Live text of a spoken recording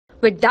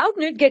With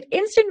Doubtnut, get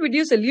instant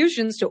video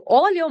solutions to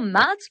all your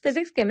maths,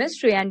 physics,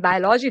 chemistry, and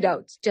biology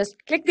doubts. Just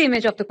click the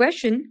image of the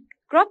question,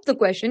 crop the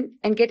question,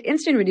 and get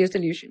instant video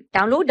solution.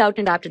 Download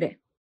Doubtnut app today.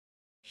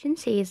 Question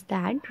says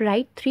that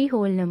write 3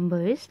 whole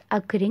numbers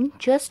occurring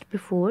just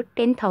before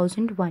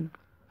 10,001.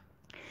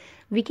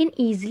 We can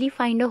easily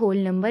find a whole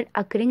number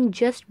occurring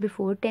just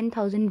before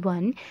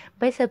 10,001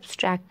 by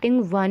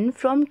subtracting 1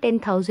 from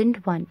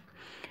 10,001.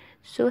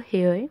 So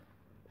here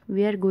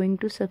we are going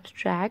to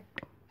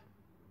subtract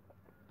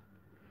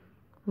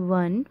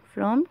 1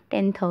 from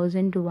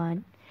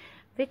 10,001,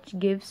 which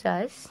gives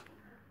us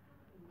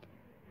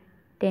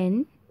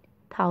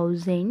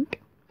 10,000,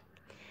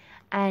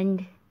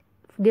 and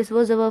this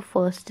was our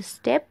first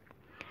step.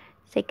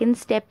 Second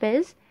step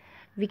is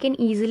we can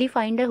easily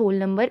find a whole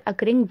number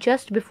occurring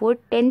just before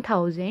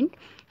 10,000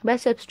 by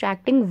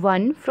subtracting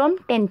 1 from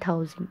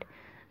 10,000.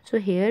 So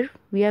here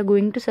we are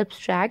going to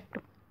subtract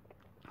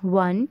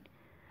 1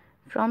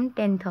 from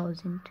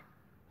 10,000,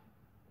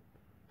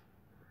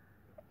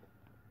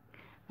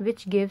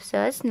 which gives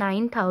us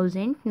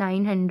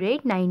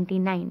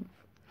 9,999.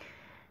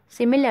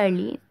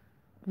 Similarly,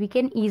 we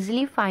can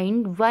easily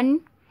find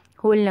one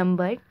whole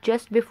number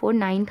just before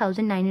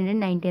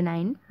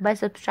 9,999 by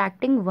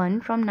subtracting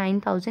 1 from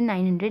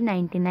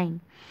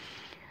 9,999.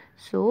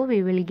 So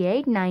we will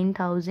get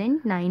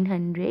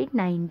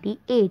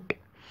 9,998.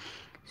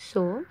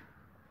 So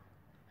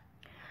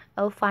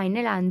our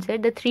final answer,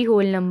 the 3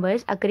 whole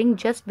numbers occurring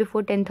just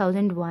before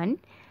 10,001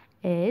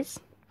 is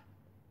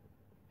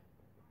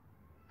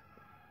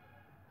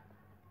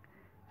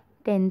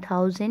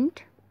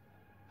 10,000,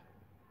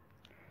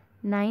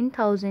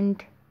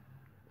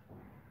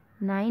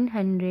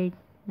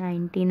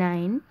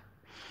 9,999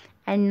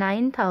 and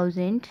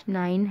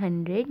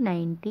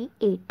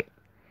 9,998.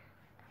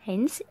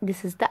 Hence,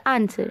 this is the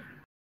answer.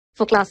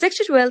 For class 6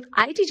 to 12,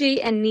 IIT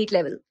JEE and NEET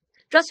level.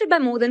 Trusted by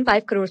more than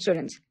 5 crore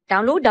students.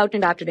 Download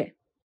Doubtnut app today.